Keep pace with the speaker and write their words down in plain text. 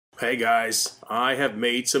Hey guys, I have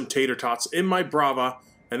made some tater tots in my Brava,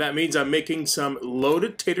 and that means I'm making some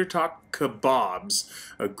loaded tater tot kebabs,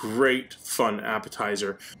 a great fun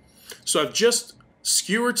appetizer. So I've just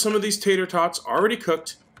skewered some of these tater tots, already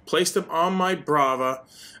cooked, placed them on my Brava,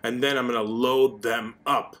 and then I'm going to load them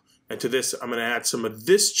up. And to this, I'm going to add some of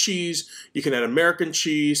this cheese. You can add American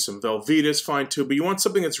cheese, some Velveeta is fine too, but you want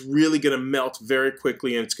something that's really going to melt very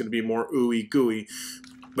quickly and it's going to be more ooey gooey.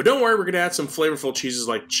 But don't worry, we're going to add some flavorful cheeses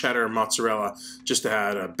like cheddar and mozzarella just to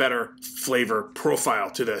add a better flavor profile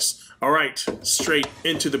to this. All right, straight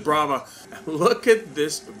into the Brava. Look at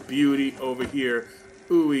this beauty over here.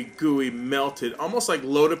 Ooey gooey melted, almost like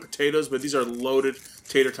loaded potatoes, but these are loaded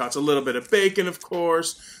tater tots. A little bit of bacon, of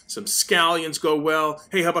course. Some scallions go well.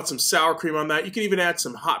 Hey, how about some sour cream on that? You can even add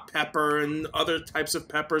some hot pepper and other types of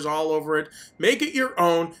peppers all over it. Make it your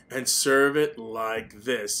own and serve it like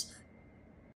this.